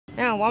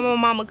Now, why my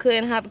mama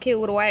couldn't have a kid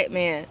with a white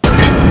man?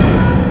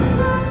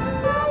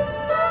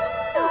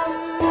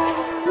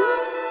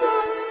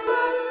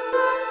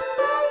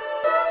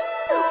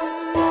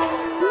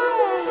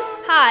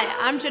 Hi,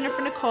 I'm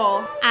Jennifer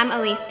Nicole. I'm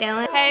Elise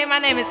Dillon. Hey, my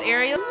name is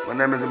Ariel. My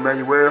name is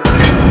Emmanuel.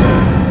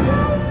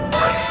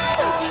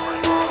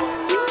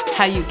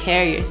 How you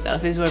carry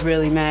yourself is what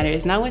really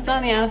matters, not what's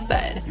on the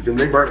outside. You feel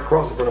me? They burned the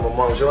cross in front of my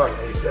mom's yard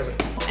in '87.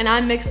 And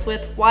I'm mixed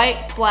with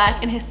white,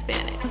 black, and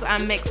Hispanic.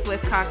 I'm mixed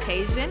with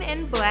Caucasian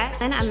and black.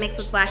 And I'm mixed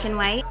with black and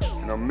white.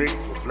 And I'm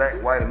mixed with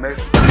black, white, and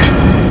Mexican.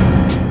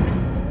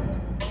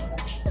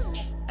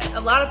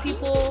 A lot of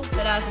people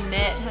that I've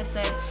met have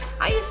said,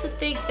 I used to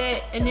think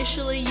that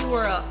initially you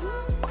were a...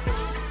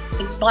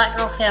 The black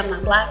girls say I'm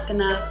not black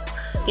enough.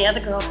 The other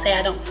girls say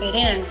I don't fit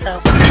in, so.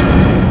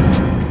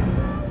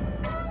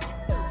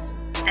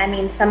 I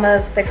mean, some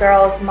of the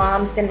girls'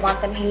 moms didn't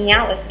want them hanging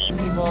out with me.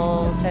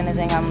 People tend to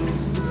think I'm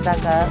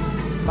stuck up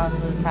most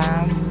of the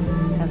time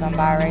because I'm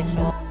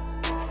biracial.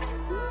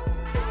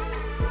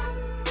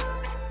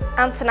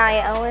 I'm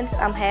Tanaya Owens.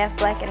 I'm half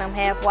black and I'm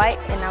half white,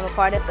 and I'm a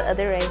part of the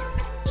other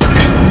race.